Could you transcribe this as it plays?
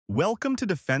Welcome to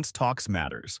Defense Talks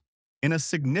Matters. In a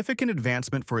significant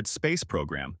advancement for its space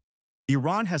program,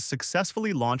 Iran has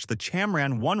successfully launched the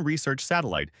Chamran-1 research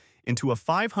satellite into a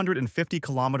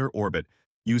 550-kilometer orbit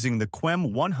using the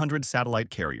Quem 100 satellite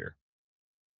carrier.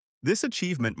 This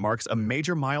achievement marks a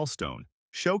major milestone,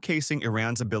 showcasing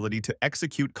Iran's ability to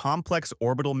execute complex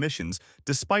orbital missions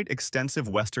despite extensive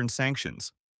Western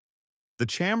sanctions. The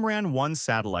Chamran-1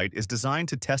 satellite is designed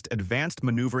to test advanced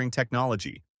maneuvering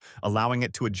technology, allowing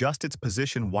it to adjust its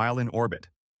position while in orbit.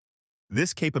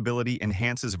 This capability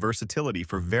enhances versatility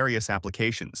for various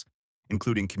applications,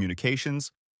 including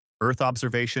communications, Earth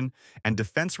observation, and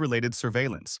defense-related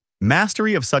surveillance.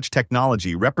 Mastery of such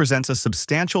technology represents a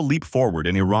substantial leap forward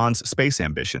in Iran's space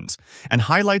ambitions and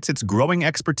highlights its growing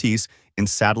expertise in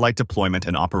satellite deployment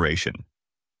and operation.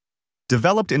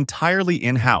 Developed entirely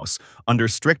in-house under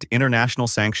strict international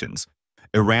sanctions,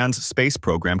 Iran's space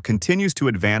program continues to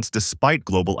advance despite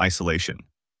global isolation.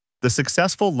 The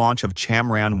successful launch of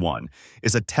Chamran-1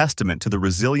 is a testament to the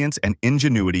resilience and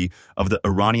ingenuity of the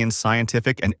Iranian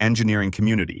scientific and engineering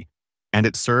community, and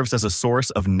it serves as a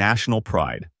source of national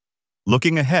pride.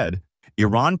 Looking ahead,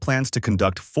 Iran plans to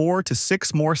conduct 4 to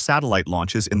 6 more satellite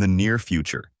launches in the near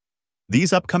future.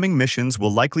 These upcoming missions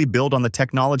will likely build on the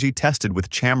technology tested with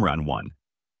Chamran-1,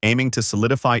 aiming to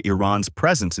solidify Iran's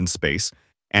presence in space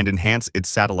and enhance its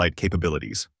satellite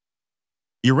capabilities.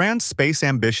 Iran's space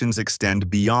ambitions extend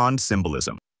beyond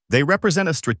symbolism. They represent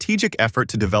a strategic effort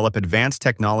to develop advanced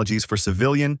technologies for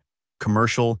civilian,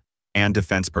 commercial, and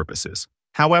defense purposes.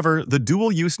 However, the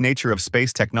dual-use nature of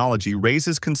space technology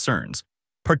raises concerns,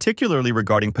 particularly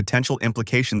regarding potential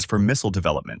implications for missile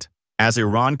development. As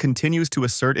Iran continues to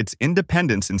assert its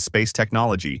independence in space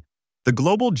technology, the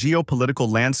global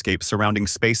geopolitical landscape surrounding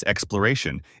space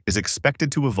exploration is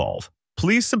expected to evolve.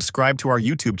 Please subscribe to our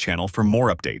YouTube channel for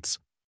more updates.